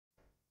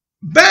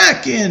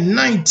Back in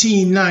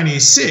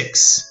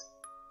 1996,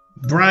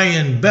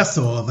 Brian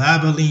Bethel of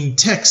Abilene,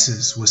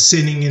 Texas was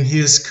sitting in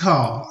his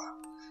car,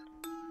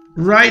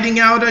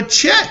 writing out a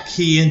check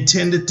he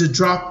intended to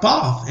drop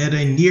off at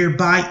a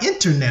nearby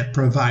internet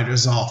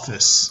provider's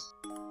office.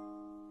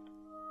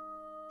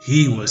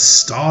 He was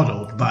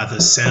startled by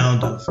the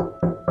sound of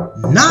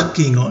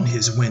knocking on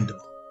his window,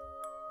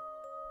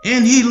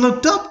 and he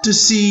looked up to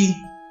see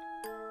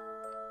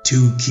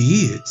two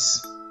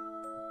kids.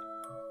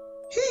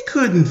 He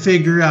couldn't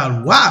figure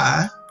out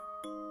why,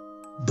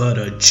 but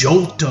a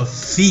jolt of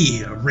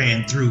fear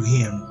ran through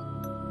him.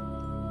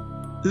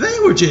 They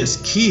were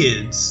just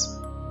kids,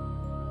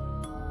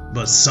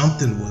 but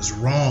something was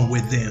wrong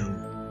with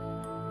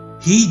them.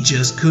 He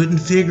just couldn't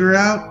figure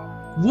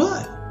out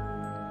what.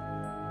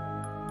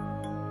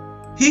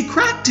 He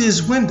cracked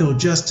his window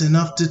just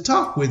enough to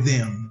talk with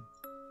them.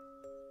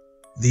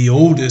 The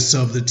oldest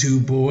of the two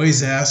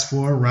boys asked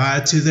for a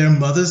ride to their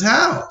mother's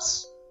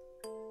house.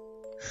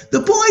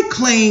 The boy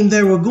claimed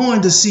they were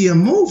going to see a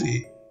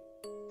movie,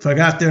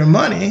 forgot their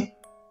money,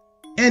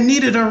 and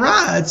needed a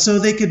ride so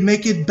they could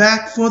make it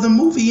back for the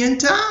movie in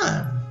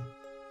time.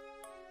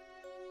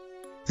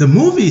 The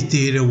movie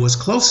theater was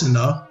close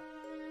enough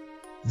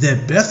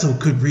that Bethel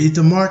could read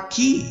the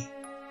marquee.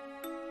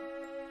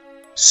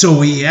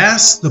 So he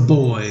asked the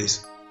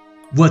boys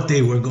what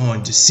they were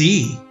going to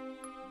see.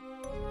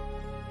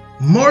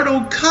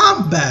 Mortal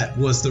Kombat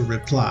was the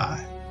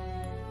reply.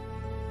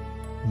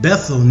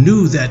 Bethel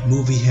knew that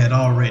movie had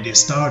already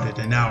started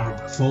an hour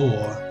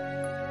before.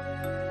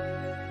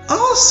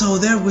 Also,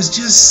 there was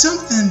just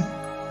something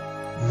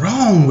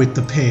wrong with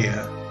the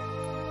pair.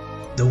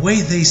 The way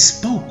they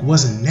spoke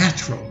wasn't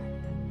natural.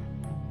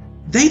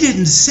 They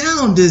didn't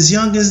sound as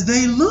young as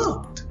they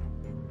looked.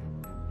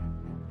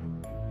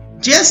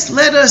 "Just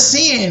let us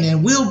in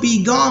and we'll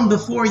be gone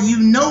before you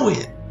know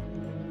it,"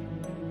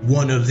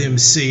 one of them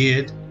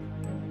said.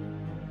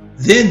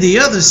 Then the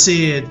other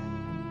said,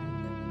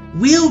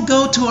 "We'll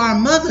go to our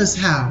mother's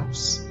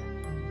house."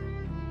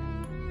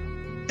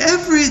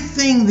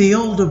 Everything the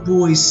older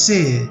boy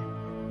said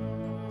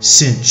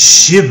sent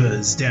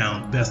shivers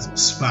down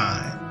Bethel's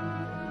spine.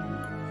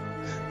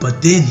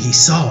 But then he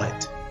saw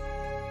it.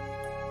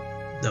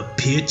 The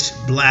pitch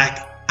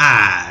black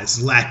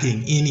eyes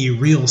lacking any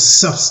real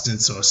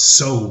substance or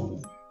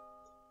soul.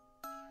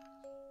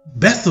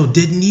 Bethel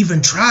didn't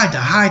even try to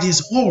hide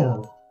his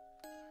horror.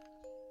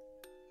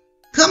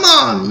 "Come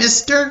on,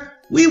 mister,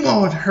 we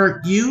won't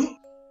hurt you,"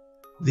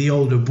 the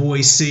older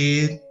boy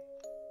said.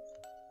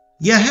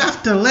 "You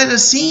have to let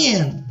us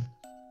in.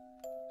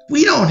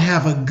 We don't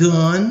have a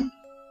gun,"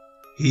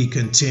 he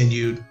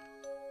continued.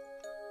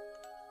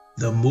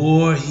 The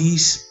more he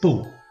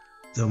spoke,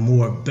 the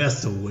more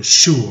Bethel was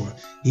sure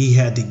he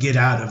had to get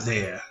out of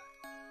there.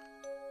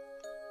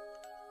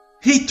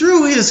 He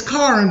threw his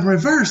car in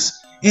reverse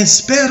and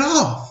sped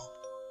off,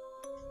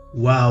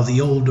 while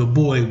the older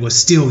boy was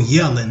still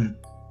yelling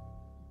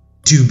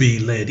to be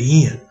let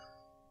in.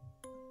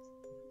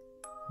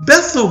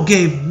 Bethel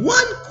gave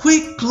one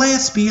quick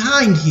glance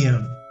behind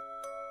him,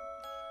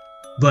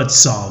 but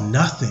saw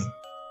nothing.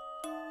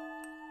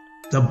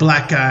 The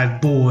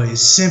black-eyed boy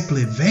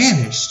simply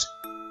vanished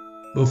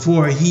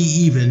before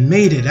he even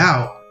made it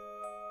out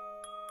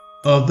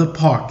of the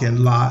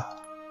parking lot.